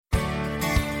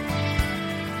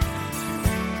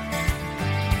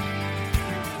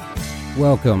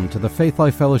Welcome to the Faith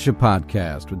Life Fellowship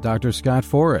Podcast with Dr. Scott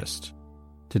Forrest.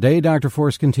 Today, Dr.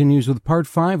 Forrest continues with Part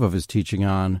 5 of his teaching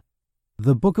on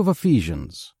the Book of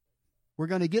Ephesians. We're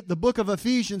going to get the Book of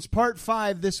Ephesians, Part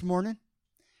 5 this morning.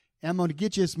 I'm going to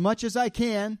get you as much as I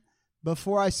can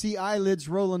before I see eyelids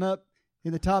rolling up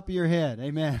in the top of your head.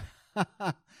 Amen.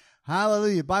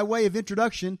 Hallelujah. By way of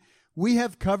introduction, we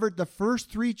have covered the first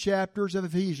 3 chapters of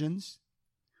Ephesians.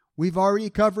 We've already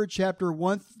covered chapter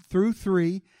 1 through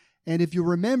 3. And if you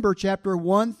remember, chapter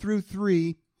 1 through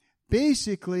 3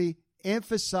 basically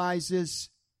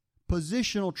emphasizes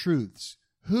positional truths.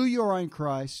 Who you are in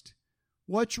Christ,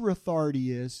 what your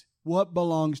authority is, what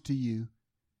belongs to you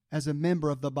as a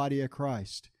member of the body of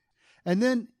Christ. And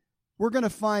then we're going to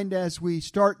find as we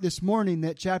start this morning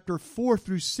that chapter 4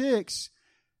 through 6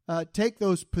 take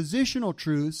those positional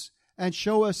truths and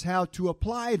show us how to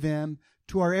apply them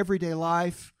to our everyday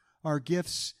life, our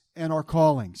gifts, and our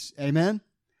callings. Amen?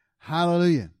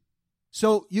 Hallelujah.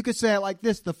 So you could say it like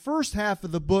this. The first half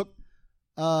of the book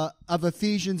of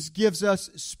Ephesians gives us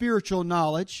spiritual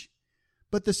knowledge,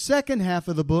 but the second half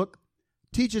of the book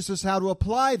teaches us how to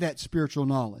apply that spiritual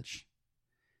knowledge.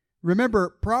 Remember,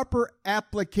 proper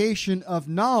application of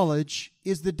knowledge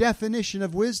is the definition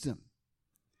of wisdom.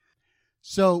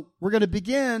 So we're going to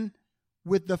begin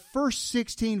with the first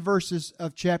 16 verses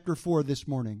of chapter 4 this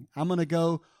morning. I'm going to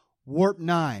go warp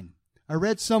 9. I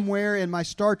read somewhere in my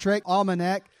Star Trek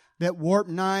almanac that warp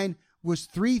 9 was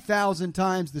 3,000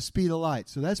 times the speed of light.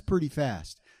 So that's pretty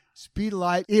fast. Speed of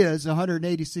light is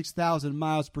 186,000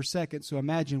 miles per second. So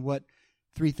imagine what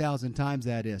 3,000 times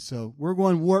that is. So we're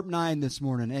going warp 9 this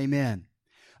morning. Amen.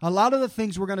 A lot of the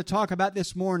things we're going to talk about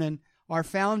this morning are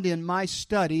found in my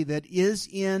study that is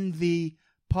in the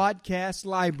podcast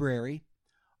library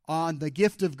on the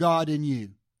gift of God in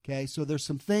you. Okay, so there's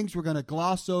some things we're going to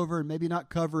gloss over and maybe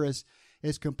not cover as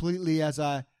completely as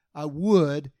I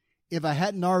would if I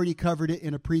hadn't already covered it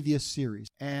in a previous series.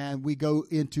 And we go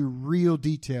into real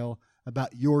detail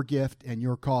about your gift and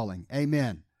your calling.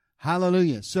 Amen.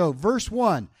 Hallelujah. So verse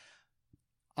 1,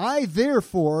 I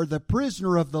therefore, the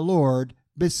prisoner of the Lord,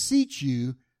 beseech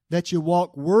you that you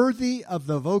walk worthy of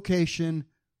the vocation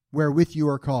wherewith you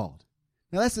are called.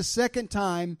 Now that's the second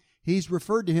time he's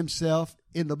referred to himself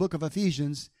in the book of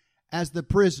Ephesians as the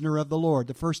prisoner of the Lord.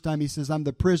 The first time he says, I'm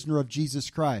the prisoner of Jesus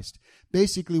Christ.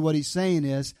 Basically what he's saying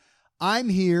is, I'm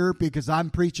here because I'm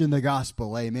preaching the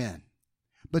gospel. Amen.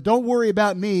 But don't worry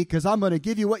about me because I'm going to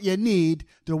give you what you need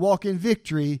to walk in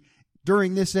victory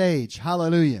during this age.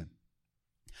 Hallelujah.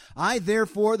 I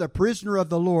therefore, the prisoner of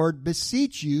the Lord,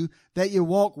 beseech you that you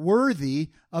walk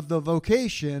worthy of the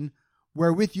vocation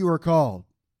wherewith you are called.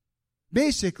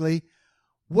 Basically,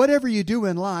 whatever you do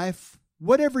in life,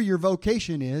 whatever your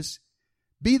vocation is,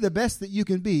 be the best that you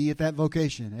can be at that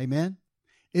vocation. Amen?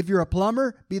 If you're a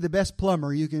plumber, be the best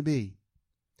plumber you can be.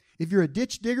 If you're a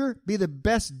ditch digger, be the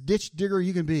best ditch digger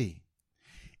you can be.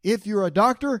 If you're a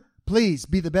doctor, please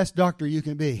be the best doctor you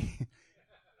can be.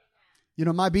 You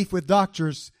know, my beef with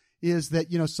doctors is that,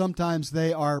 sometimes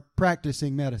they are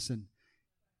practicing medicine.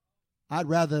 I'd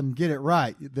rather them get it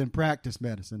right than practice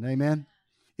medicine. Amen?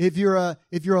 If you're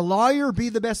a lawyer, be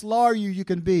the best lawyer you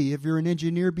can be. If you're an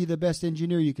engineer, be the best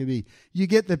engineer you can be. You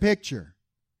get the picture.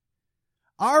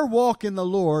 Our walk in the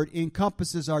Lord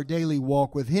encompasses our daily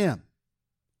walk with Him.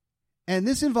 And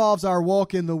this involves our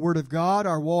walk in the Word of God,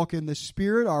 our walk in the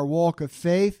Spirit, our walk of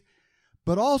faith,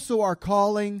 but also our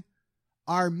calling,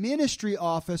 our ministry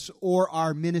office, or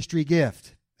our ministry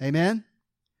gift. Amen?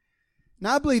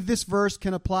 Now, I believe this verse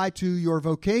can apply to your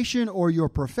vocation or your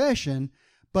profession,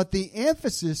 but the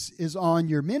emphasis is on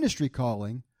your ministry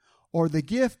calling or the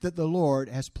gift that the Lord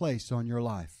has placed on your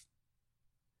life.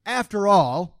 After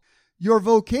all, your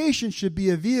vocation should be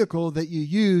a vehicle that you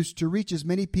use to reach as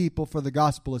many people for the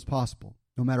gospel as possible,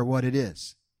 no matter what it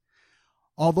is.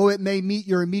 Although it may meet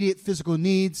your immediate physical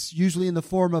needs, usually in the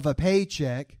form of a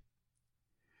paycheck,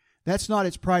 that's not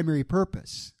its primary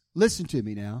purpose. Listen to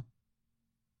me now.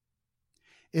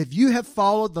 If you have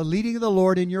followed the leading of the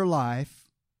Lord in your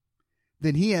life,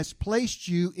 then He has placed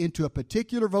you into a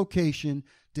particular vocation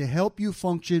to help you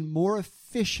function more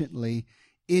efficiently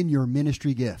in your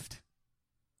ministry gift.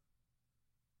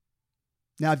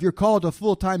 Now, if you're called to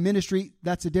full-time ministry,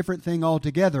 that's a different thing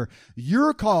altogether.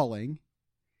 Your calling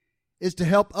is to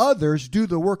help others do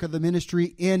the work of the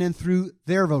ministry in and through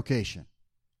their vocation.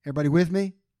 Everybody with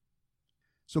me?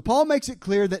 So Paul makes it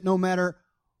clear that no matter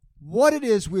what it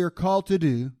is we are called to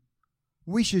do,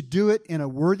 we should do it in a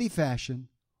worthy fashion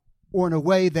or in a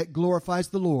way that glorifies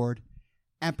the Lord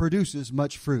and produces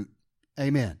much fruit.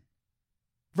 Amen.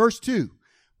 Verse 2,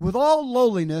 with all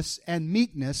lowliness and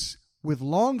meekness, with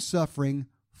long suffering,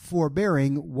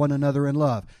 forbearing one another in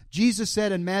love. Jesus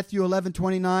said in Matthew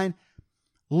 11:29,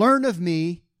 learn of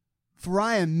me, for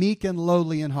I am meek and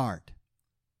lowly in heart.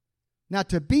 Now,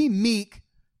 to be meek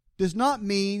does not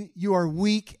mean you are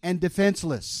weak and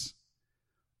defenseless,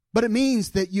 but it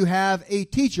means that you have a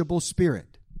teachable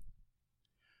spirit.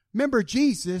 Remember,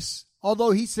 Jesus,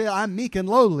 although he said, I'm meek and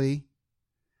lowly,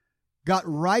 got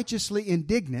righteously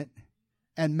indignant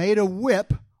and made a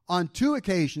whip on 2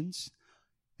 occasions,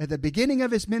 at the beginning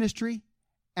of his ministry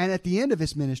and at the end of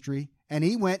his ministry, and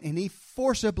he went and he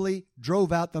forcibly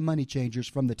drove out the money changers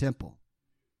from the temple.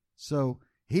 So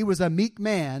he was a meek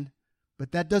man,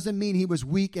 but that doesn't mean he was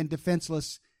weak and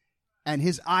defenseless, and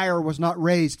his ire was not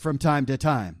raised from time to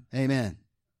time. Amen.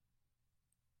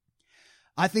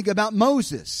 I think about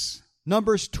Moses.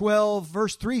 Numbers 12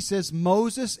 verse 3 says,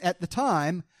 Moses at the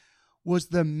time was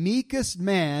the meekest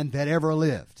man that ever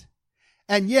lived.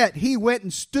 And yet he went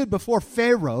and stood before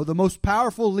Pharaoh, the most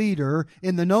powerful leader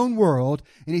in the known world,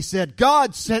 and he said,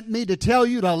 God sent me to tell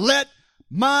you to let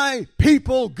my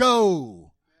people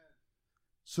go.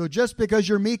 So just because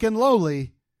you're meek and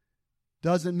lowly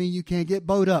doesn't mean you can't get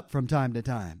bowed up from time to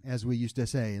time, as we used to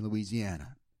say in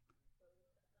Louisiana.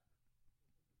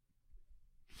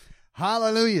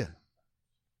 Hallelujah.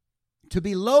 To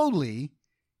be lowly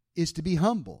is to be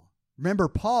humble. Remember,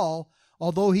 Paul,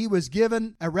 although he was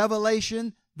given a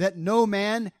revelation that no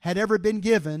man had ever been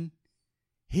given,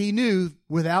 he knew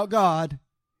without God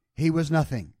he was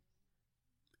nothing.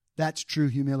 That's true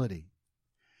humility.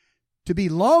 To be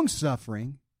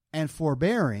long-suffering and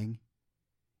forbearing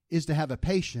is to have a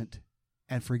patient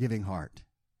and forgiving heart.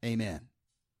 Amen.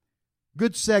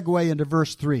 Good segue into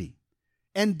verse 3.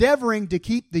 Endeavoring to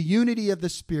keep the unity of the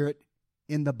Spirit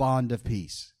in the bond of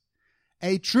peace.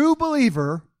 A true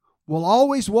believer will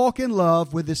always walk in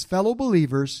love with his fellow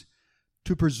believers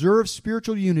to preserve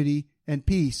spiritual unity and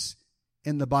peace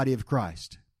in the body of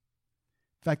Christ.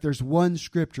 In fact, there's one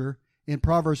scripture in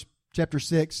Proverbs chapter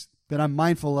 6 that I'm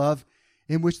mindful of,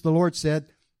 in which the Lord said,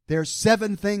 there's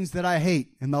 7 things that I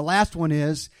hate. And the last one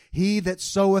is, he that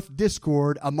soweth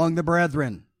discord among the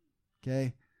brethren.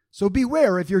 Okay? So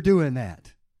beware if you're doing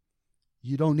that.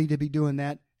 You don't need to be doing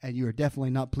that, and you are definitely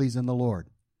not pleasing the Lord.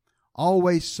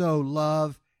 Always sow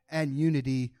love and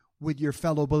unity with your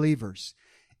fellow believers.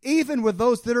 Even with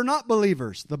those that are not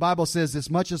believers. The Bible says, as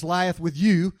much as lieth with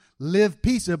you, live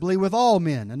peaceably with all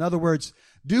men. In other words,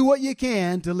 do what you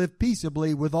can to live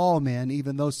peaceably with all men,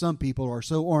 even though some people are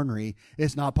so ornery,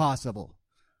 it's not possible.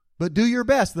 But do your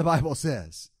best, the Bible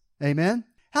says. Amen?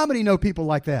 How many know people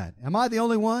like that? Am I the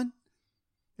only one?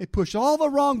 They push all the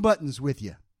wrong buttons with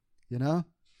you, you know?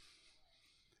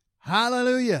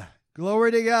 Hallelujah.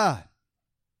 Glory to God.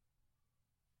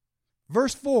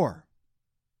 Verse 4.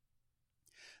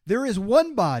 There is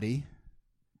one body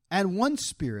and one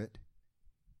Spirit,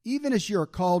 even as you are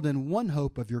called in one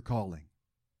hope of your calling.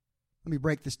 Let me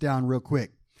break this down real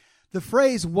quick. The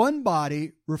phrase one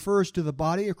body refers to the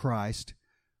body of Christ,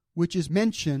 which is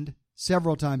mentioned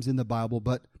several times in the Bible,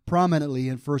 but prominently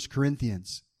in 1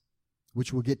 Corinthians,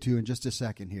 which we'll get to in just a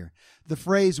second here. The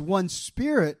phrase one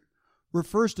Spirit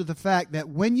refers to the fact that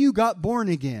when you got born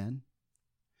again,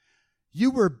 you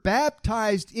were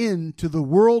baptized into the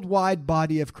worldwide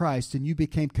body of Christ, and you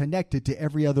became connected to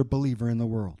every other believer in the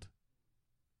world.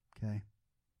 Okay?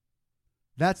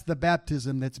 That's the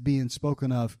baptism that's being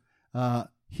spoken of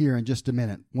here in just a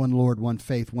minute. One Lord, one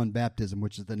faith, one baptism,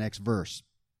 which is the next verse.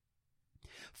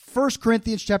 1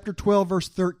 Corinthians chapter 12, verse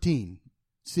 13.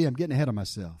 See, I'm getting ahead of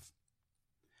myself.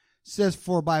 It says,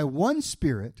 for by one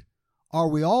Spirit are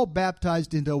we all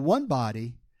baptized into one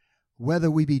body, whether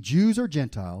we be Jews or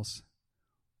Gentiles,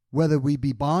 whether we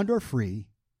be bond or free,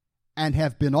 and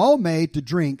have been all made to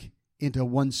drink into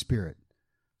one Spirit.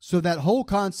 So that whole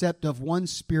concept of one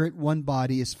Spirit, one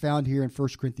body is found here in 1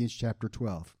 Corinthians chapter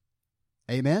 12.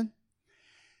 Amen?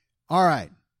 All right.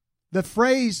 The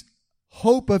phrase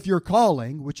hope of your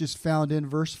calling, which is found in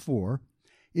verse 4,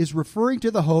 is referring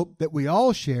to the hope that we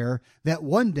all share that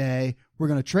one day we're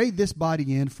going to trade this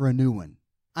body in for a new one.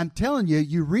 I'm telling you,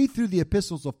 you read through the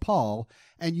epistles of Paul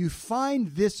and you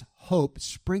find this hope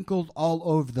sprinkled all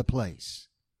over the place.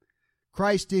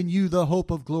 Christ in you, the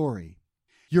hope of glory.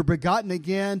 You're begotten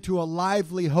again to a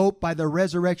lively hope by the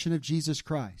resurrection of Jesus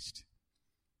Christ.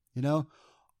 You know,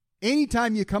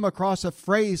 anytime you come across a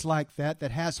phrase like that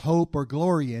that has hope or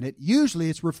glory in it, usually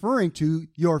it's referring to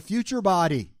your future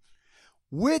body,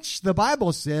 which the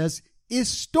Bible says is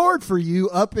stored for you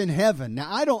up in heaven. Now,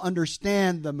 I don't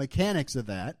understand the mechanics of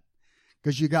that,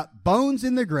 because you got bones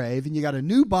in the grave and you got a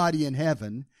new body in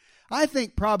heaven. I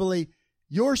think probably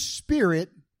your spirit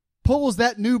pulls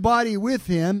that new body with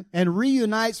him and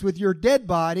reunites with your dead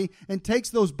body and takes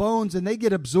those bones and they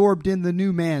get absorbed in the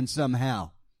new man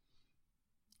somehow.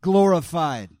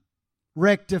 Glorified,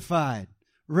 rectified,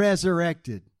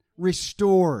 resurrected,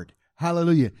 restored.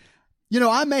 Hallelujah. You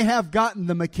know, I may have gotten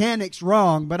the mechanics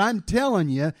wrong, but I'm telling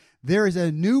you, there is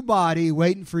a new body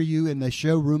waiting for you in the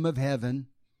showroom of heaven.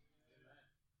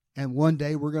 And one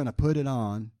day we're going to put it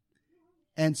on.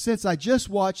 And since I just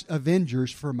watched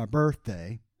Avengers for my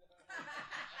birthday,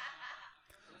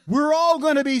 we're all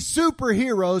going to be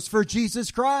superheroes for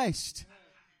Jesus Christ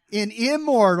in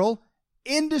immortal,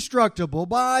 indestructible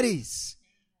bodies,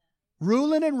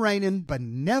 ruling and reigning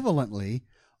benevolently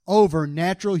over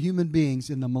natural human beings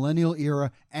in the millennial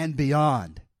era and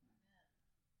beyond.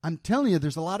 I'm telling you,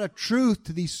 there's a lot of truth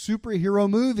to these superhero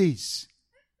movies.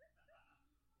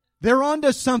 They're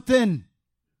onto something. And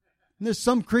there's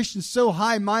some Christians so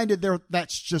high-minded,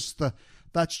 that's just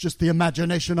the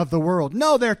imagination of the world.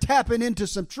 No, they're tapping into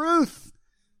some truth.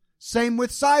 Same with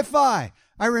sci-fi.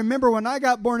 I remember when I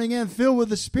got born again, filled with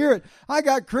the Spirit, I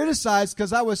got criticized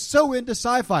because I was so into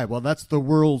sci-fi. Well, that's the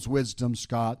world's wisdom,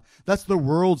 Scott. That's the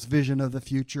world's vision of the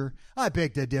future. I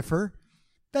beg to differ.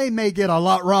 They may get a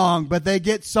lot wrong, but they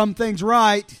get some things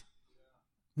right.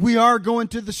 We are going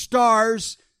to the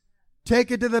stars.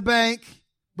 Take it to the bank.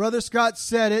 Brother Scott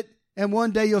said it. And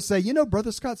one day you'll say, you know,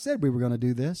 Brother Scott said we were going to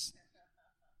do this.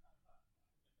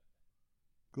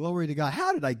 Glory to God.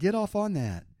 How did I get off on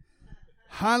that?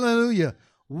 Hallelujah.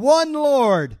 One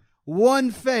Lord,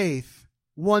 one faith,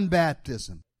 one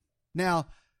baptism. Now,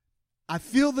 I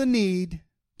feel the need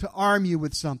to arm you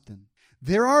with something.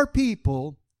 There are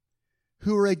people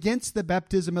who are against the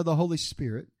baptism of the Holy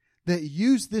Spirit that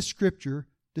use this scripture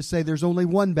to say there's only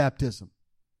one baptism.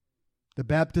 The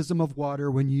baptism of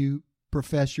water when you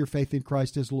profess your faith in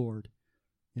Christ as Lord.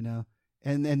 You know,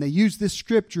 and they use this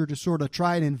scripture to sort of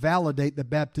try and invalidate the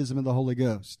baptism of the Holy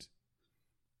Ghost.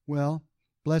 Well,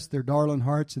 bless their darling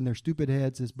hearts and their stupid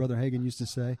heads, as Brother Hagin used to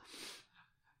say.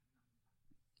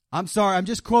 I'm sorry, I'm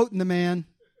just quoting the man.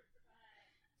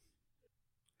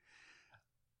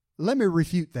 Let me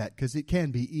refute that because it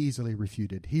can be easily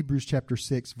refuted. Hebrews chapter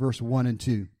 6, verse 1 and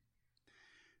 2.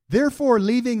 Therefore,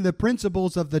 leaving the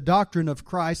principles of the doctrine of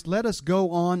Christ, let us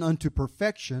go on unto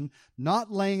perfection,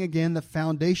 not laying again the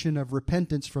foundation of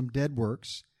repentance from dead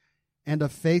works and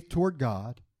of faith toward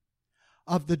God,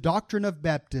 of the doctrine of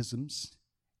baptisms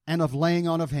and of laying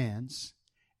on of hands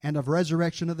and of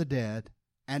resurrection of the dead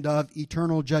and of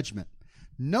eternal judgment.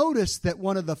 Notice that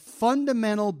one of the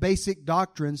fundamental basic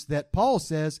doctrines that Paul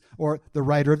says, or the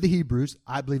writer of the Hebrews,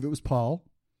 I believe it was Paul.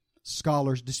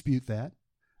 Scholars dispute that.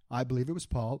 I believe it was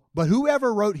Paul. But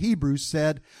whoever wrote Hebrews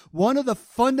said one of the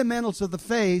fundamentals of the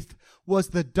faith was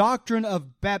the doctrine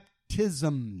of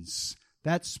baptisms.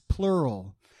 That's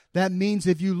plural. That means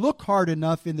if you look hard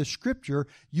enough in the scripture,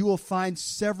 you will find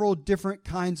several different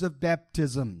kinds of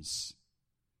baptisms.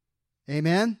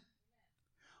 Amen?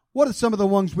 What are some of the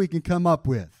ones we can come up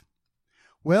with?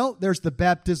 Well, there's the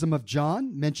baptism of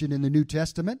John, mentioned in the New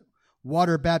Testament.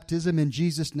 Water baptism in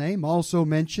Jesus' name, also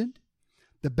mentioned.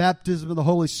 The baptism of the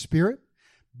Holy Spirit.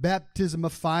 Baptism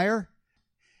of fire.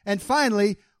 And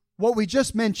finally, what we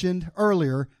just mentioned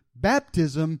earlier,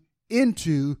 baptism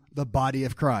into the body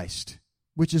of Christ,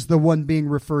 which is the one being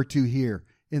referred to here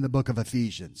in the book of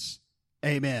Ephesians.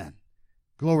 Amen.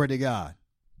 Glory to God.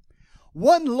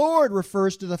 One Lord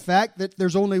refers to the fact that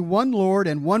there's only one Lord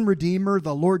and one Redeemer,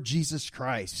 the Lord Jesus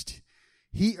Christ.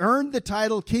 He earned the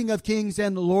title King of Kings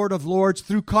and Lord of Lords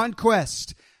through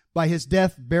conquest by his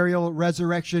death, burial,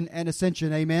 resurrection, and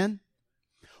ascension. Amen.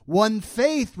 One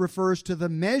faith refers to the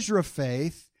measure of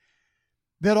faith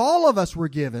that all of us were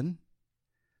given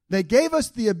that gave us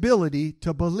the ability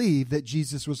to believe that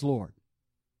Jesus was Lord.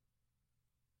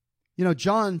 You know,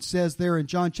 John says there in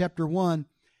John chapter 1,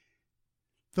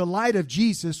 the light of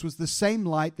Jesus was the same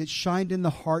light that shined in the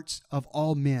hearts of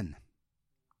all men.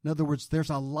 In other words, there's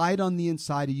a light on the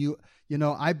inside of you. You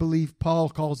know, I believe Paul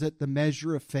calls it the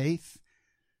measure of faith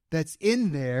that's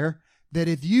in there, that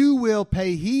if you will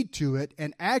pay heed to it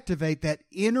and activate that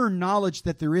inner knowledge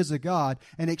that there is a God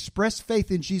and express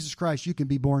faith in Jesus Christ, you can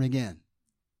be born again.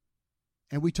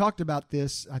 And we talked about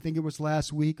this, I think it was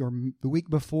last week or the week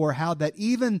before, how that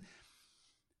even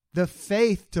the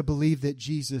faith to believe that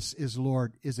Jesus is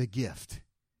Lord is a gift.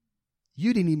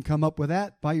 You didn't even come up with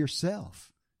that by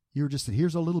yourself. You were just,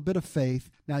 here's a little bit of faith,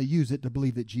 now use it to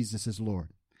believe that Jesus is Lord.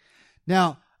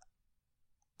 Now,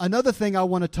 another thing I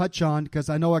want to touch on, because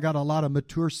I know I got a lot of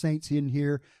mature saints in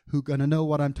here who are going to know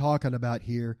what I'm talking about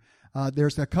here.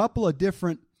 There's a couple of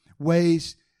different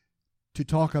ways to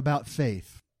talk about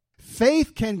faith.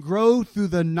 Faith can grow through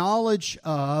the knowledge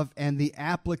of and the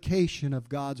application of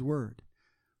God's Word.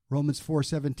 Romans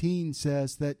 4:17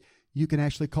 says that you can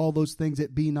actually call those things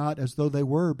that be not as though they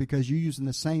were, because you're using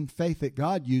the same faith that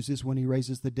God uses when He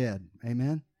raises the dead.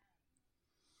 Amen?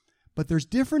 But there's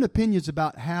different opinions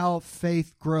about how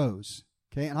faith grows.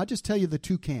 Okay, and I'll just tell you the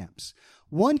two camps.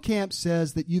 One camp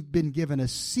says that you've been given a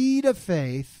seed of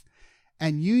faith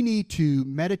and you need to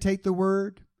meditate the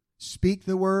Word, speak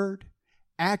the Word,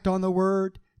 act on the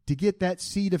Word to get that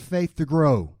seed of faith to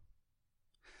grow.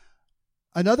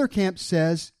 Another camp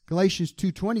says, Galatians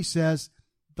 2:20 says,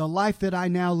 the life that I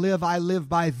now live, I live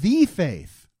by the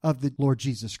faith of the Lord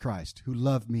Jesus Christ, who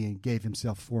loved me and gave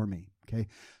Himself for me. Okay,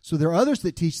 so there are others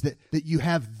that teach that you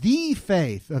have the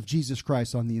faith of Jesus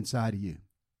Christ on the inside of you.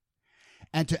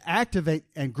 And to activate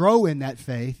and grow in that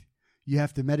faith, you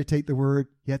have to meditate the Word,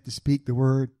 you have to speak the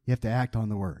Word, you have to act on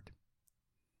the Word.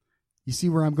 You see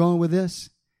where I'm going with this?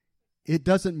 It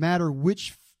doesn't matter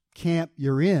which camp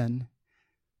you're in,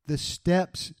 the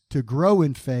steps to grow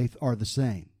in faith are the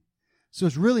same. So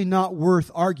it's really not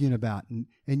worth arguing about. And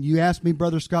you ask me,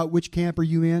 Brother Scott, which camp are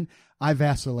you in? I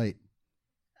vacillate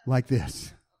like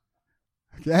this.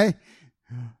 Okay?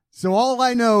 So all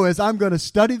I know is I'm going to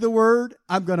study the Word,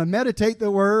 I'm going to meditate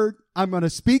the Word, I'm going to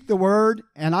speak the Word,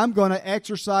 and I'm going to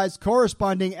exercise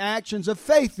corresponding actions of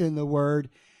faith in the Word,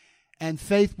 and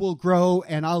faith will grow,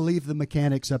 and I'll leave the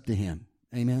mechanics up to Him.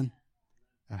 Amen?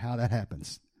 How that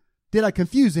happens. Did I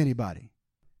confuse anybody?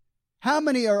 How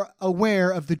many are aware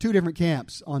of the two different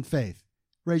camps on faith?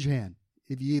 Raise your hand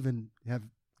if you even have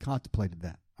contemplated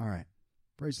that. All right.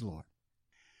 Praise the Lord.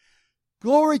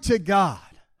 Glory to God.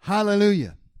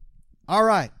 Hallelujah. All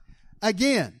right.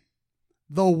 Again,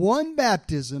 the one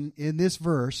baptism in this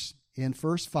verse, in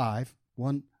verse 5,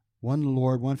 one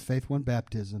Lord, one faith, one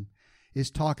baptism, is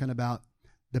talking about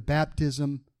the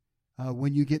baptism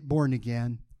when you get born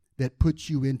again that puts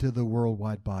you into the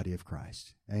worldwide body of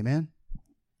Christ. Amen?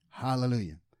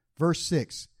 Hallelujah. Verse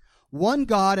 6, one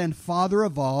God and Father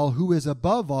of all, who is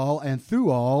above all and through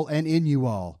all and in you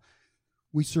all.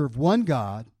 We serve one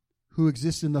God who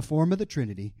exists in the form of the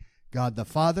Trinity, God the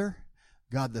Father,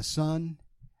 God the Son,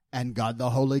 and God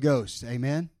the Holy Ghost.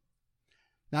 Amen?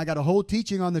 Now, I got a whole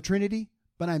teaching on the Trinity,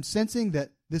 but I'm sensing that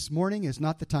this morning is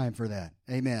not the time for that.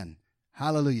 Amen.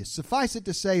 Hallelujah. Suffice it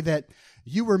to say that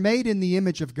you were made in the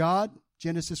image of God.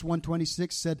 Genesis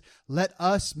 1:26 said, let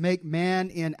us make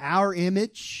man in our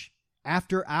image,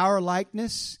 after our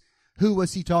likeness. Who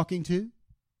was He talking to?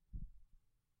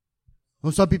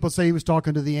 Well, some people say He was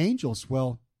talking to the angels.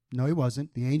 Well, no, He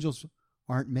wasn't. The angels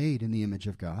aren't made in the image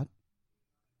of God.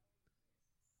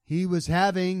 He was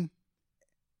having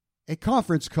a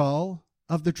conference call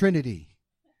of the Trinity.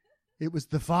 It was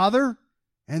the Father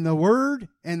and the Word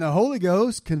and the Holy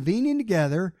Ghost convening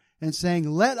together and saying,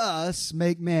 let us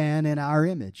make man in our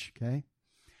image. Okay?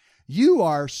 You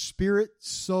are spirit,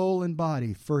 soul, and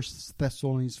body. 1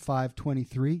 Thessalonians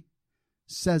 5:23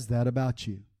 says that about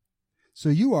you. So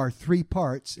you are three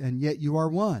parts, and yet you are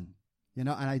one. You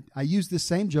know, and I use this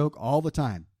same joke all the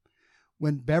time.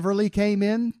 When Beverly came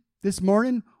in this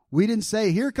morning, we didn't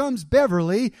say, here comes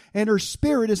Beverly, and her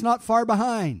spirit is not far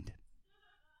behind.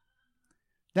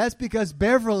 That's because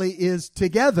Beverly is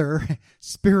together,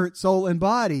 spirit, soul, and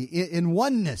body, in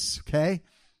oneness, okay?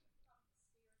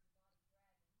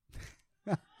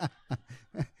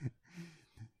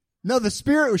 No, the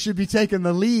Spirit should be taking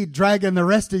the lead, dragging the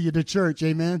rest of you to church,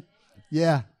 amen?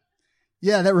 Yeah.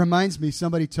 Yeah, that reminds me,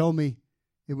 somebody told me,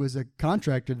 it was a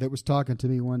contractor that was talking to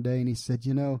me one day, and he said,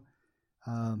 you know,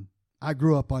 I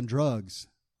grew up on drugs.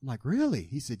 I'm like, really?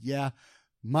 He said, yeah.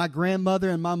 My grandmother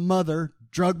and my mother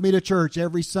drugged me to church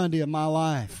every Sunday of my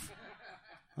life.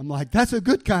 I'm like, that's a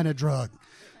good kind of drug.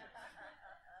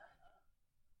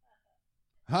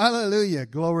 Hallelujah.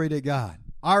 Glory to God.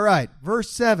 All right. Verse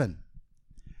 7.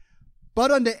 But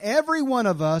unto every one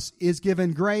of us is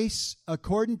given grace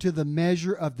according to the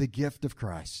measure of the gift of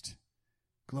Christ.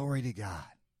 Glory to God.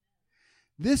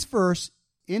 This verse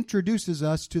introduces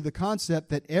us to the concept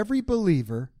that every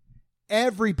believer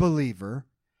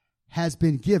has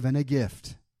been given a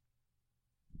gift.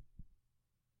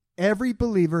 Every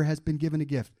believer has been given a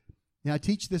gift. Now, I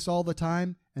teach this all the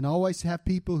time and always have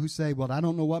people who say, well, I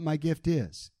don't know what my gift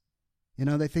is. You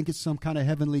know, they think it's some kind of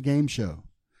heavenly game show.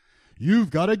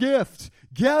 You've got a gift.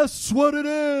 Guess what it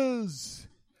is?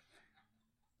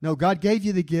 No, God gave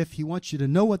you the gift. He wants you to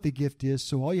know what the gift is,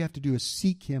 so all you have to do is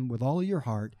seek Him with all of your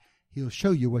heart. He'll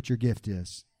show you what your gift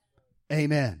is.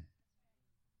 Amen.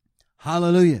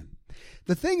 Hallelujah.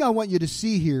 The thing I want you to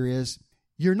see here is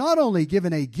you're not only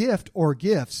given a gift or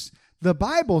gifts. The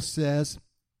Bible says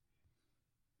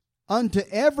Unto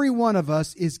every one of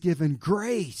us is given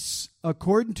grace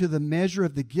according to the measure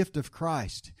of the gift of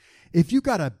Christ. If you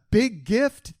got a big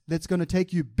gift that's going to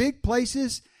take you big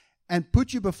places and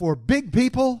put you before big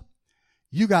people,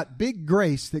 you got big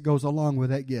grace that goes along with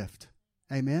that gift.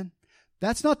 Amen?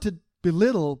 That's not to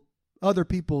belittle other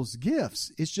people's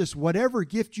gifts. It's just whatever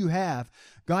gift you have,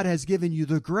 God has given you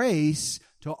the grace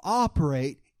to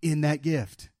operate in that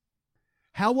gift.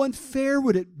 How unfair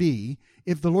would it be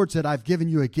if the Lord said, I've given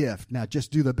you a gift, now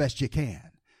just do the best you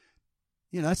can?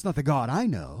 You know, that's not the God I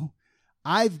know.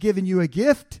 I've given you a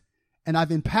gift, and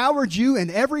I've empowered you in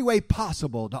every way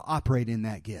possible to operate in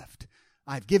that gift.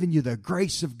 I've given you the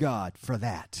grace of God for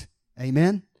that.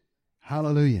 Amen?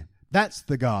 Hallelujah. That's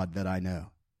the God that I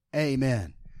know.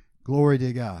 Amen. Glory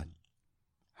to God.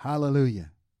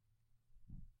 Hallelujah.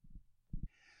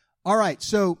 All right,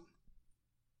 so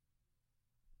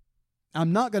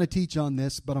I'm not going to teach on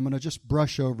this, but I'm going to just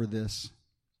brush over this,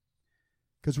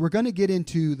 because we're going to get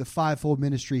into the fivefold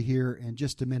ministry here in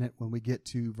just a minute when we get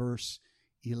to verse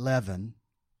 11.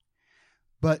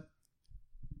 But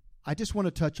I just want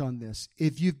to touch on this.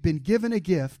 If you've been given a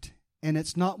gift and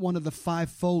it's not one of the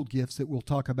fivefold gifts that we'll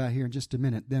talk about here in just a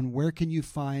minute, then where can you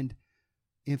find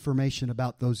information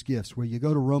about those gifts? Well, you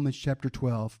go to Romans chapter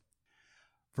 12,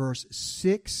 verse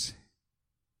 6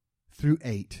 through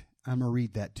 8. I'm going to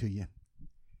read that to you.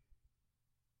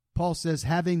 Paul says,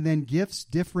 having then gifts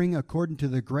differing according to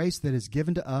the grace that is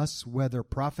given to us, whether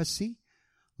prophecy,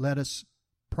 let us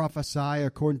prophesy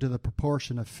according to the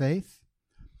proportion of faith,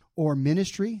 or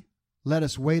ministry, let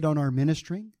us wait on our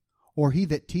ministering, or he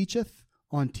that teacheth,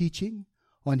 on teaching,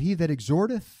 on he that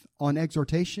exhorteth, on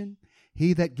exhortation,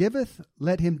 he that giveth,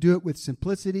 let him do it with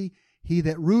simplicity, he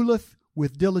that ruleth,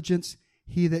 with diligence,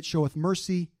 he that showeth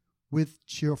mercy, with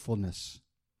cheerfulness.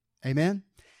 Amen?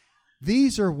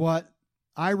 These are what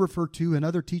I refer to and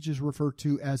other teachers refer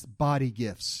to as body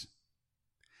gifts.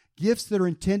 Gifts that are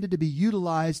intended to be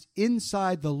utilized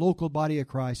inside the local body of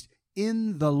Christ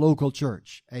in the local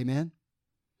church. Amen?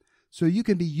 So you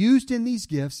can be used in these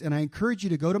gifts, and I encourage you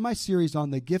to go to my series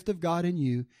on the gift of God in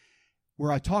you,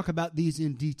 where I talk about these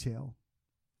in detail.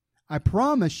 I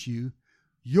promise you,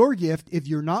 your gift, if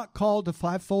you're not called to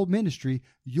fivefold ministry,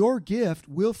 your gift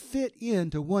will fit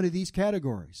into one of these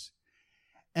categories.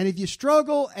 And if you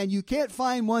struggle and you can't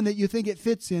find one that you think it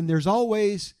fits in, there's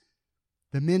always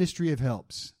the ministry of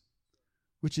helps,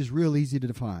 which is real easy to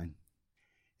define.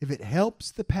 If it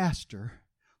helps the pastor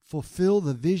fulfill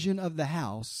the vision of the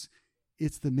house,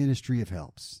 it's the ministry of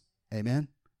helps. Amen?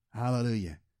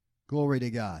 Hallelujah. Glory to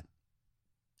God.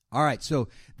 All right, so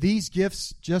these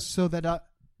gifts, just so that I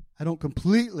don't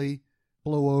completely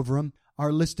blow over them,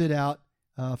 are listed out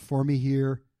for me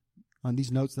here on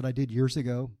these notes that I did years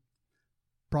ago.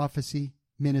 Prophecy,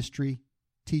 ministry,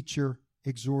 teacher,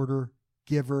 exhorter,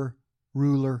 giver,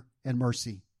 ruler, and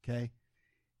mercy. Okay?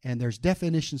 And there's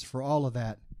definitions for all of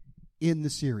that in the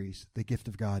series, The Gift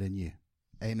of God in You.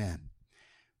 Amen.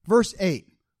 Verse 8,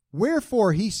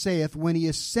 wherefore he saith, when he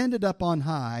ascended up on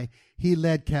high, he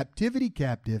led captivity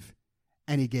captive,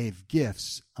 and he gave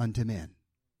gifts unto men.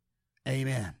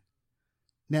 Amen.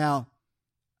 Now,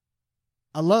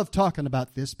 I love talking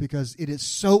about this because it is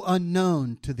so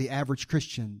unknown to the average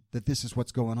Christian that this is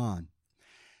what's going on.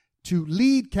 To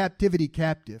lead captivity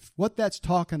captive, what that's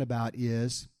talking about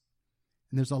is,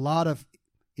 and there's a lot of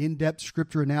in-depth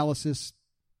scripture analysis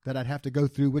that I'd have to go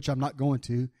through, which I'm not going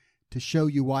to show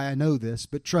you why I know this,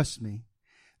 but trust me,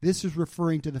 this is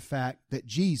referring to the fact that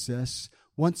Jesus,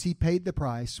 once he paid the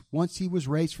price, once he was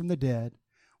raised from the dead,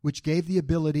 which gave the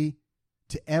ability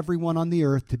to everyone on the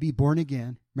earth to be born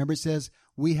again. Remember, it says,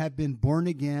 we have been born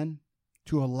again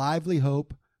to a lively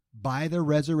hope by the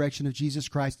resurrection of Jesus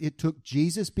Christ. It took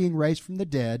Jesus being raised from the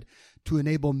dead to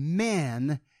enable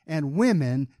men and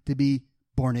women to be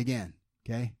born again,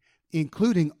 okay?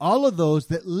 Including all of those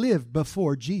that lived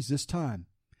before Jesus' time.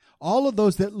 All of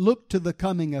those that looked to the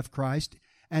coming of Christ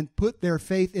and put their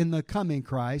faith in the coming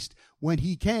Christ. When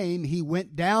he came, he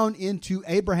went down into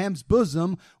Abraham's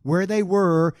bosom where they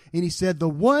were, and he said, the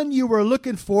one you were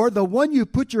looking for, the one you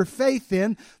put your faith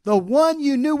in, the one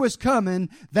you knew was coming,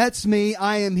 that's me,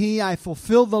 I am he, I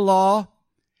fulfill the law,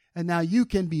 and now you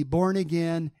can be born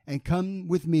again and come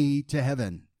with me to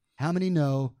heaven. How many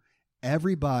know?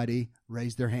 Everybody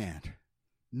raised their hand.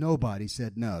 Nobody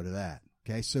said no to that.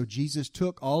 Okay, so Jesus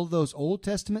took all of those Old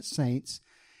Testament saints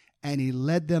and he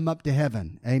led them up to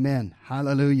heaven. Amen.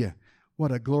 Hallelujah.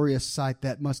 What a glorious sight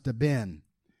that must have been.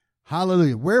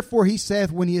 Hallelujah. Wherefore he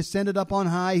saith, when he ascended up on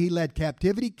high, he led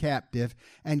captivity captive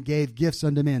and gave gifts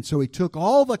unto men. So he took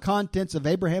all the contents of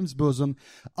Abraham's bosom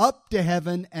up to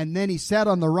heaven, and then he sat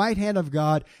on the right hand of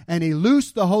God, and he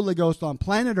loosed the Holy Ghost on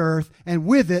planet earth, and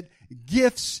with it,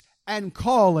 gifts and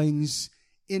callings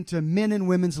into men and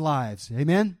women's lives.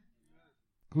 Amen?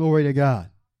 Glory to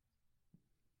God.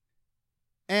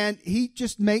 And he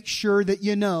just makes sure that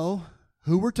you know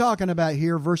who we're talking about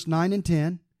here, verse 9 and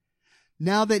 10.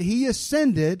 Now that he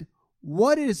ascended,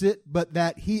 what is it but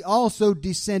that he also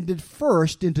descended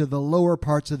first into the lower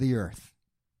parts of the earth?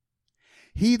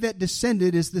 He that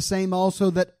descended is the same also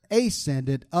that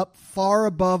ascended up far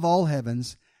above all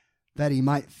heavens, that he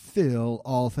might fill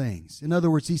all things. In other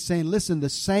words, he's saying, listen, the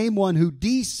same one who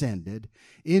descended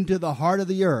into the heart of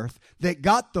the earth that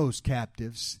got those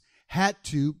captives had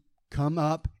to come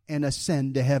up and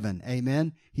ascend to heaven.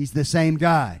 Amen? He's the same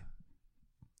guy.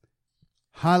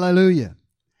 Hallelujah.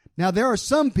 Now, there are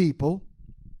some people,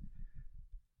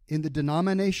 in the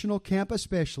denominational camp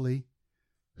especially,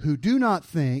 who do not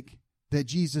think that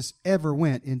Jesus ever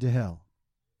went into hell.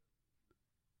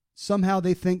 Somehow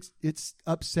they think it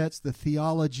upsets the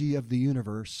theology of the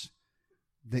universe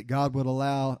that God would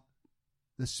allow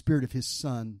the Spirit of His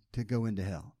Son to go into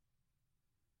hell.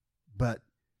 But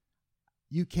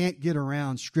you can't get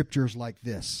around scriptures like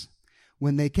this.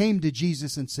 When they came to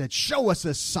Jesus and said, show us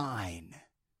a sign,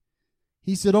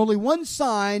 He said, only one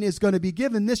sign is going to be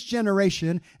given this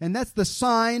generation, and that's the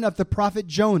sign of the prophet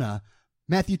Jonah.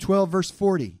 Matthew 12, verse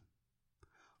 40.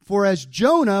 For as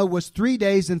Jonah was 3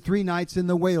 days and 3 nights in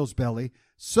the whale's belly,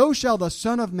 so shall the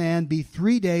Son of Man be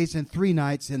 3 days and 3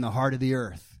 nights in the heart of the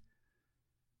earth.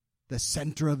 The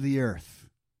center of the earth.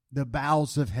 The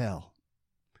bowels of hell.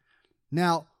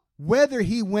 Now, whether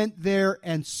he went there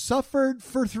and suffered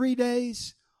for 3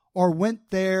 days, or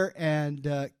went there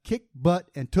and kicked butt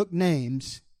and took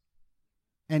names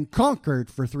and conquered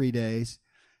for 3 days,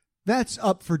 that's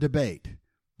up for debate.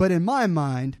 But in my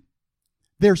mind,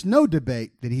 there's no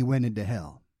debate that he went into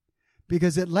hell,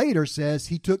 because it later says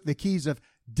he took the keys of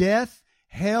death,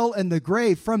 hell, and the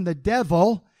grave from the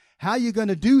devil. How are you going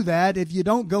to do that if you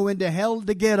don't go into hell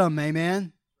to get them?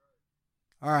 Amen?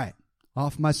 All right,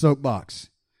 off my soapbox.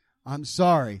 I'm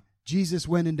sorry, Jesus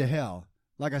went into hell.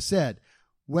 Like I said,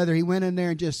 whether he went in there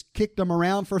and just kicked them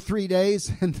around for 3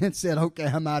 days and then said, okay,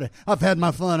 I've had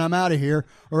my fun, I'm out of here,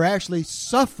 or actually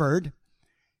suffered,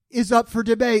 is up for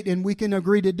debate, and we can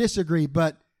agree to disagree,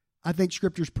 but I think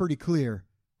Scripture's pretty clear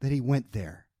that he went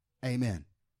there. Amen.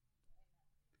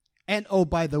 And oh,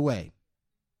 by the way,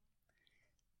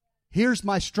 here's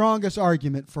my strongest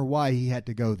argument for why he had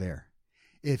to go there.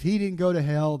 If he didn't go to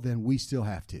hell, then we still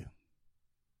have to,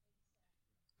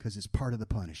 because it's part of the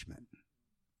punishment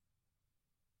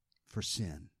for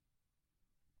sin.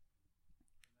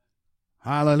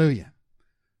 Hallelujah.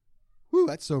 Whew,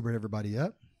 that sobered everybody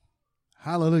up.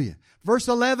 Hallelujah. Verse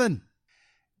 11.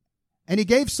 And he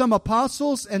gave some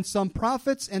apostles and some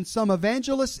prophets and some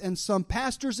evangelists and some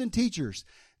pastors and teachers.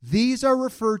 These are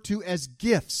referred to as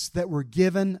gifts that were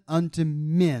given unto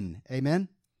men. Amen?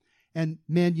 And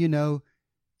men, you know,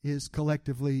 is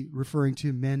collectively referring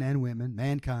to men and women,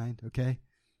 mankind, okay?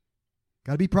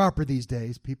 Got to be proper these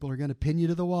days. People are going to pin you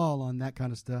to the wall on that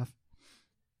kind of stuff.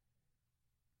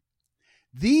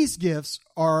 These gifts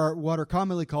are what are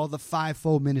commonly called the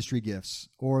fivefold ministry gifts,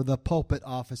 or the pulpit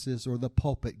offices, or the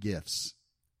pulpit gifts.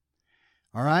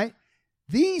 All right?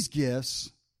 These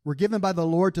gifts were given by the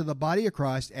Lord to the body of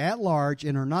Christ at large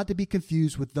and are not to be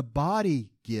confused with the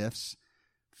body gifts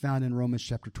found in Romans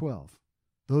chapter 12.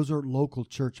 Those are local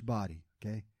church body,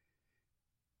 okay?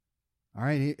 All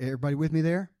right, everybody with me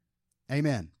there?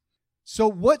 Amen. So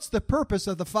what's the purpose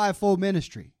of the fivefold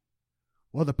ministry?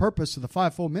 Well, the purpose of the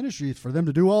fivefold ministry is for them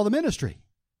to do all the ministry.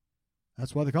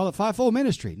 That's why they call it fivefold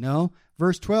ministry. No,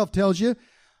 verse 12 tells you,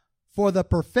 for the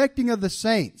perfecting of the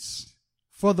saints,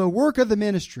 for the work of the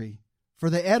ministry, for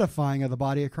the edifying of the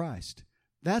body of Christ.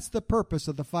 That's the purpose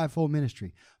of the fivefold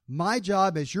ministry. My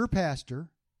job as your pastor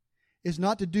is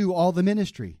not to do all the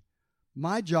ministry.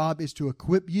 My job is to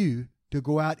equip you to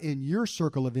go out in your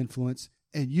circle of influence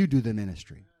and you do the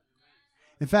ministry.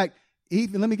 In fact,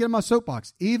 let me get in my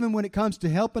soapbox. Even when it comes to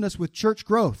helping us with church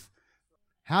growth,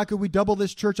 how could we double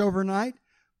this church overnight?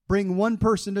 Bring one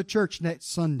person to church next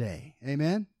Sunday.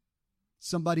 Amen?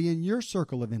 Somebody in your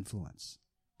circle of influence.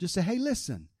 Just say, hey,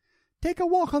 listen, take a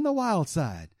walk on the wild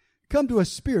side. Come to a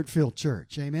Spirit-filled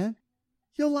church. Amen?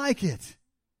 You'll like it.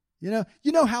 You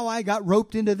know how I got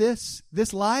roped into this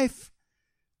life?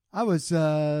 I was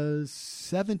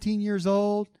 17 years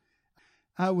old.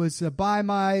 I was by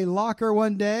my locker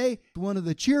one day. One of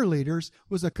the cheerleaders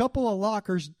was a couple of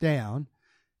lockers down,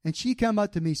 And she come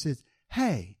up to me and says,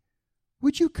 "Hey,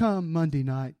 would you come Monday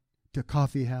night to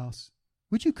Coffee House?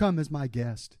 Would you come as my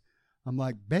guest?" I'm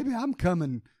like, "Baby, I'm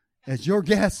coming as your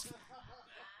guest.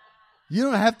 You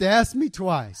don't have to ask me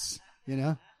twice, you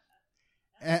know."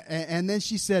 And then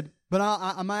she said, "But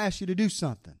I'm going to ask you to do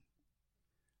something.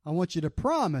 I want you to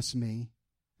promise me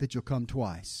that you'll come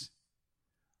twice."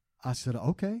 I said,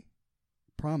 "Okay,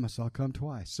 promise I'll come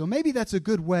twice." So maybe that's a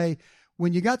good way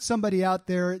when you got somebody out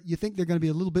there, you think they're going to be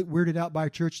a little bit weirded out by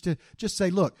church, to just say,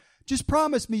 "Look, just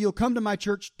promise me you'll come to my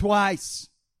church twice."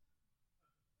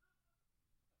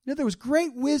 You know, there was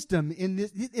great wisdom in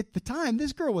this. At the time,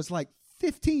 this girl was like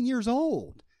 15 years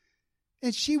old.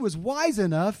 And she was wise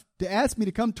enough to ask me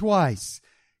to come twice,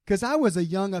 because I was a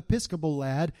young Episcopal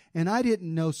lad and I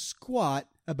didn't know squat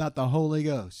about the Holy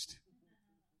Ghost.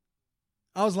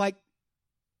 I was like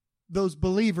those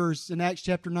believers in Acts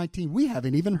chapter 19. We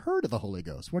haven't even heard of the Holy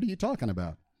Ghost. What are you talking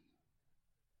about?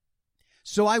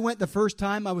 So I went the first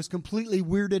time. I was completely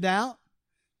weirded out.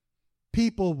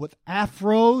 People with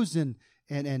afros and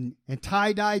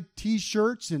tie-dye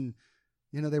T-shirts, and,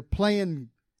 you know, they're playing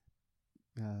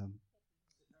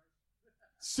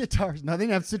sitars. No, they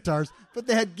didn't have sitars, but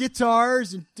they had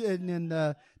guitars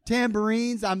and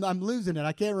tambourines. I'm losing it.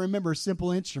 I can't remember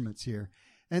simple instruments here.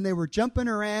 And they were jumping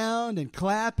around and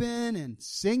clapping and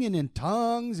singing in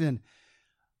tongues. And,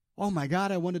 oh, my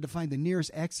God, I wanted to find the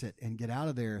nearest exit and get out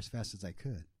of there as fast as I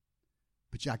could.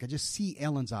 But I could just see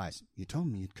Ellen's eyes. "You told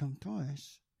me you'd come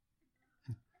twice.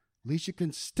 At least you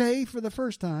can stay for the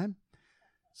first time."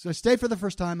 So I stayed for the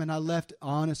first time, and I left.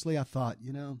 Honestly, I thought,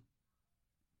 you know,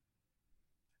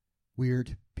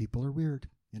 weird. People are weird,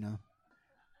 you know.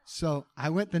 So I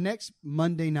went the next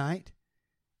Monday night,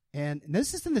 and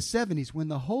this is in the 70s when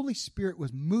the Holy Spirit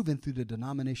was moving through the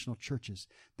denominational churches.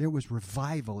 There was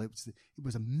revival. It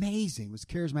was amazing. It was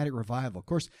charismatic revival. Of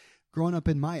course, growing up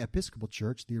in my Episcopal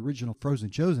church, the original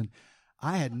Frozen Chosen,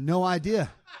 I had no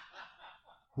idea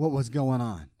what was going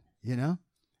on, you know.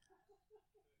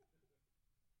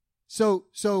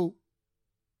 So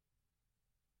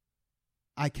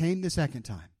I came the second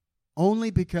time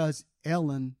only because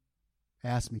Ellen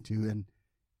asked me to, and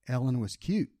Ellen was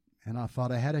cute, and I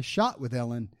thought I had a shot with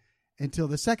Ellen until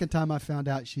the second time I found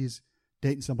out she's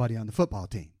dating somebody on the football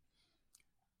team.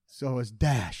 So I was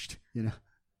dashed, you know.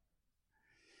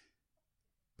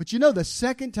 But you know, the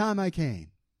second time I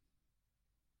came,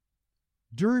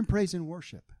 during praise and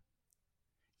worship,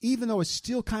 even though I was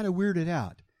still kind of weirded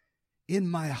out, in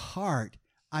my heart,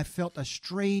 I felt a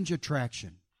strange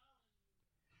attraction.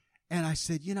 And I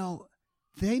said, you know,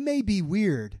 they may be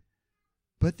weird,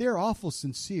 but they're awful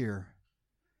sincere.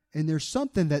 And there's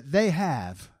something that they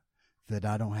have that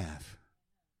I don't have.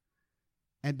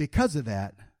 And because of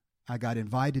that, I got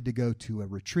invited to go to a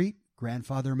retreat,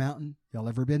 Grandfather Mountain. Y'all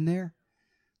ever been there?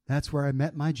 That's where I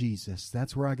met my Jesus.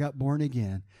 That's where I got born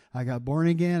again. I got born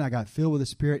again. I got filled with the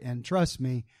Spirit. And trust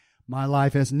me, my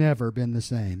life has never been the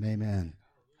same. Amen.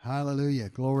 Hallelujah.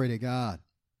 Glory to God.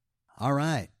 All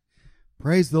right.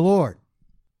 Praise the Lord.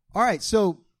 All right.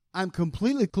 So I'm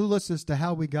completely clueless as to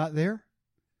how we got there,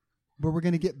 but we're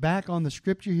going to get back on the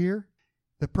scripture here.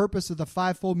 The purpose of the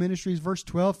fivefold ministries, verse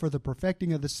 12, for the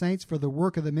perfecting of the saints, for the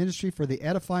work of the ministry, for the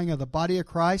edifying of the body of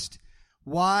Christ.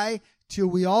 Why? Till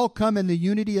we all come in the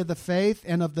unity of the faith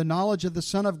and of the knowledge of the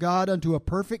Son of God unto a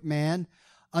perfect man,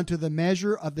 unto the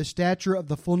measure of the stature of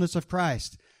the fullness of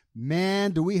Christ.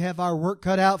 Man, do we have our work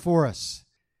cut out for us.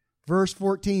 Verse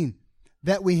 14,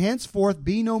 that we henceforth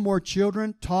be no more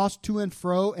children, tossed to and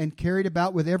fro, and carried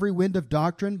about with every wind of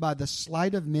doctrine by the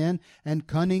sleight of men and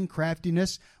cunning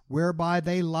craftiness, whereby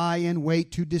they lie in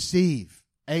wait to deceive.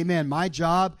 Amen. My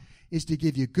job is to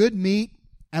give you good meat,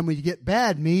 and when you get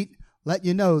bad meat, let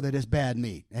you know that it's bad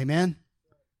meat. Amen.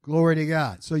 Glory to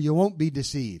God. So you won't be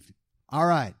deceived. All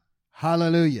right.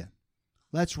 Hallelujah.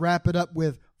 Let's wrap it up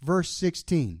with verse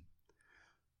 15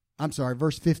 and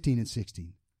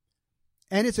 16.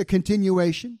 And it's a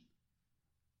continuation,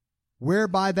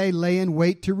 whereby they lay in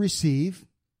wait to receive,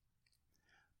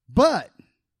 but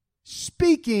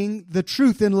speaking the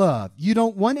truth in love. You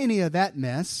don't want any of that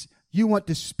mess. You want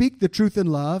to speak the truth in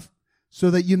love, so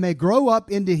that you may grow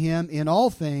up into him in all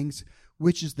things,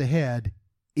 which is the head,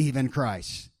 even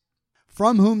Christ,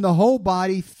 from whom the whole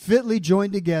body fitly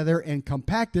joined together and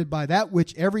compacted by that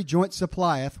which every joint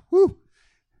supplieth,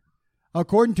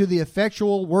 according to the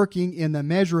effectual working in the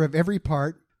measure of every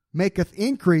part, maketh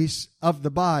increase of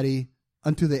the body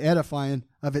unto the edifying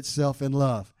of itself in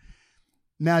love.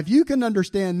 Now, if you can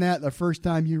understand that the first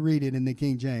time you read it in the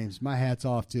King James, my hat's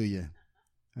off to you.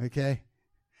 Okay?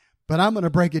 But I'm going to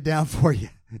break it down for you.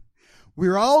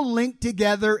 We're all linked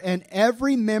together, and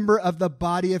every member of the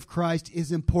body of Christ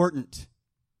is important.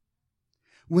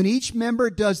 When each member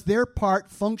does their part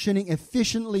functioning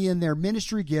efficiently in their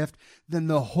ministry gift, then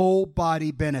the whole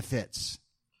body benefits.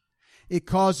 It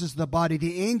causes the body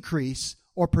to increase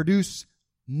or produce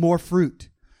more fruit.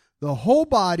 The whole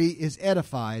body is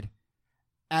edified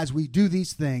as we do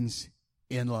these things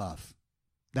in love.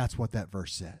 That's what that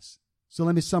verse says. So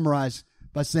let me summarize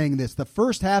by saying this. The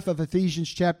first half of Ephesians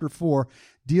chapter 4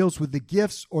 deals with the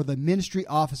gifts or the ministry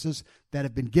offices that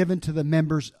have been given to the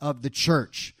members of the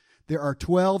church. There are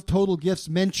 12 total gifts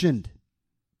mentioned.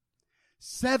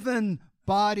 7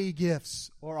 body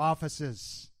gifts or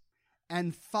offices,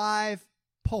 and 5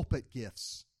 pulpit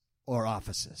gifts or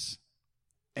offices.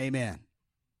 Amen.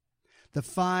 The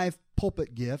 5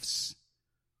 pulpit gifts,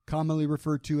 commonly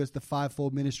referred to as the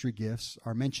fivefold ministry gifts,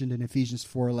 are mentioned in Ephesians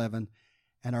 4:11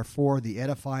 and are for the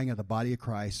edifying of the body of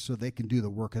Christ so they can do the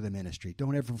work of the ministry.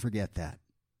 Don't ever forget that.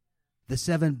 The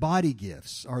 7 body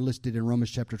gifts are listed in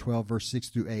Romans chapter 12, verse 6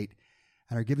 through 8,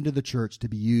 and are given to the church to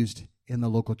be used in the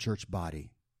local church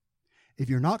body. If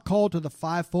you're not called to the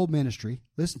fivefold ministry,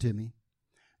 listen to me,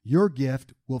 your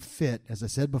gift will fit, as I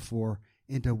said before,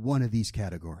 into one of these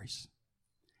categories.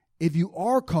 If you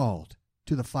are called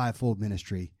to the fivefold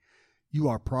ministry, you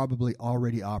are probably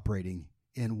already operating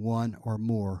in one or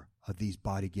more of these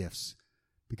body gifts,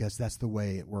 because that's the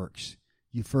way it works.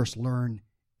 You first learn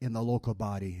in the local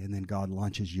body, and then God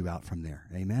launches you out from there.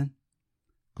 Amen?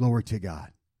 Glory to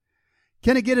God.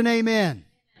 Can I get an amen?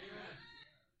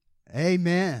 Amen.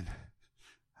 Amen.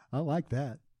 I like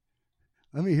that.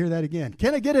 Let me hear that again.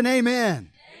 Can I get an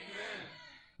amen? Amen.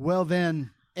 Well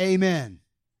then, amen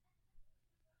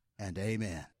and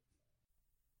amen.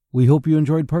 We hope you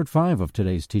enjoyed part 5 of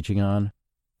today's teaching on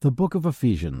the Book of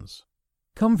Ephesians.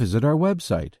 Come visit our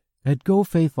website at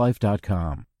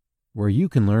gofaithlife.com, where you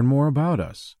can learn more about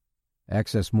us,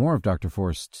 access more of Dr.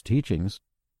 Forrest's teachings,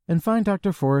 and find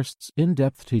Dr. Forrest's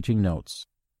in-depth teaching notes.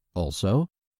 Also,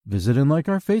 visit and like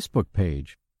our Facebook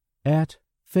page at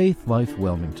Faith Life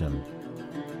Wilmington.